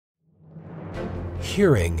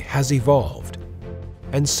Hearing has evolved,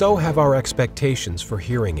 and so have our expectations for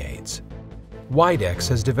hearing aids. Widex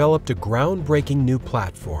has developed a groundbreaking new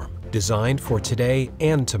platform designed for today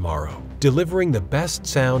and tomorrow, delivering the best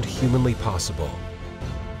sound humanly possible.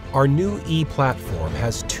 Our new E platform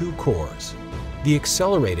has 2 cores. The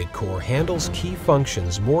accelerated core handles key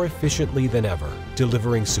functions more efficiently than ever,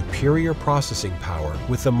 delivering superior processing power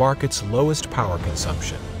with the market's lowest power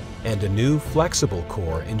consumption. And a new flexible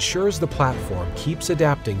core ensures the platform keeps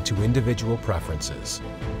adapting to individual preferences.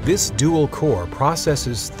 This dual core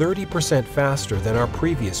processes 30% faster than our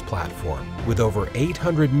previous platform, with over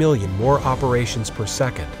 800 million more operations per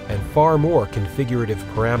second and far more configurative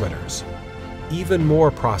parameters. Even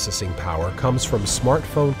more processing power comes from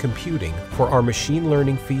smartphone computing for our machine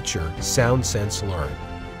learning feature, SoundSense Learn.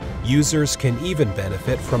 Users can even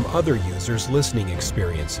benefit from other users' listening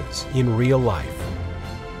experiences in real life.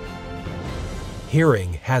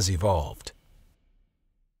 Hearing has evolved.